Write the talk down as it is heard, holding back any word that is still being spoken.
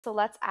So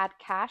let's add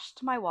cash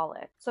to my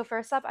wallet. So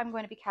first up, I'm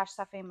going to be cash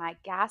stuffing my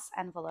gas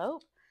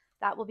envelope.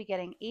 That will be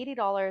getting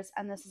 $80,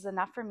 and this is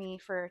enough for me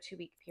for a 2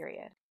 week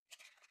period.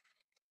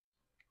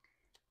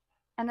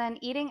 And then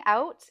eating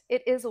out,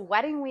 it is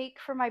wedding week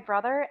for my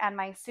brother and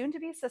my soon to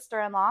be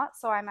sister in law.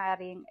 So I'm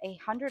adding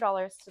 $100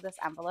 to this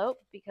envelope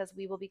because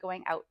we will be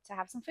going out to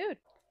have some food.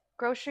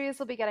 Groceries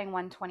will be getting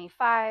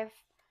 125.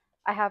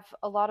 I have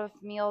a lot of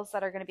meals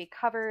that are going to be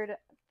covered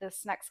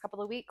this next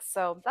couple of weeks,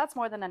 so that's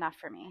more than enough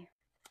for me.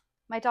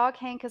 My dog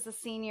Hank is a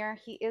senior.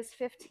 He is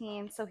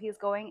 15, so he's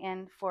going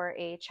in for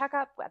a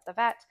checkup at the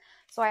vet.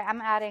 So I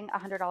am adding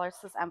 $100 to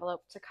this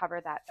envelope to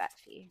cover that vet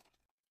fee.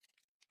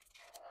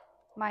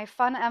 My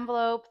fun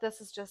envelope,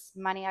 this is just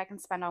money I can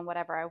spend on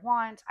whatever I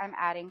want. I'm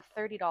adding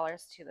 $30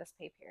 to this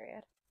pay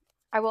period.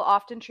 I will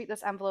often treat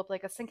this envelope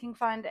like a sinking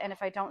fund, and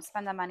if I don't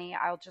spend the money,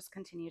 I'll just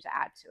continue to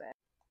add to it.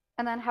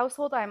 And then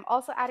household, I'm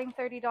also adding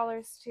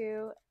 $30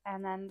 to,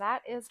 and then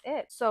that is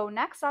it. So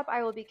next up,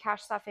 I will be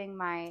cash stuffing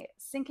my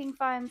sinking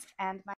funds and my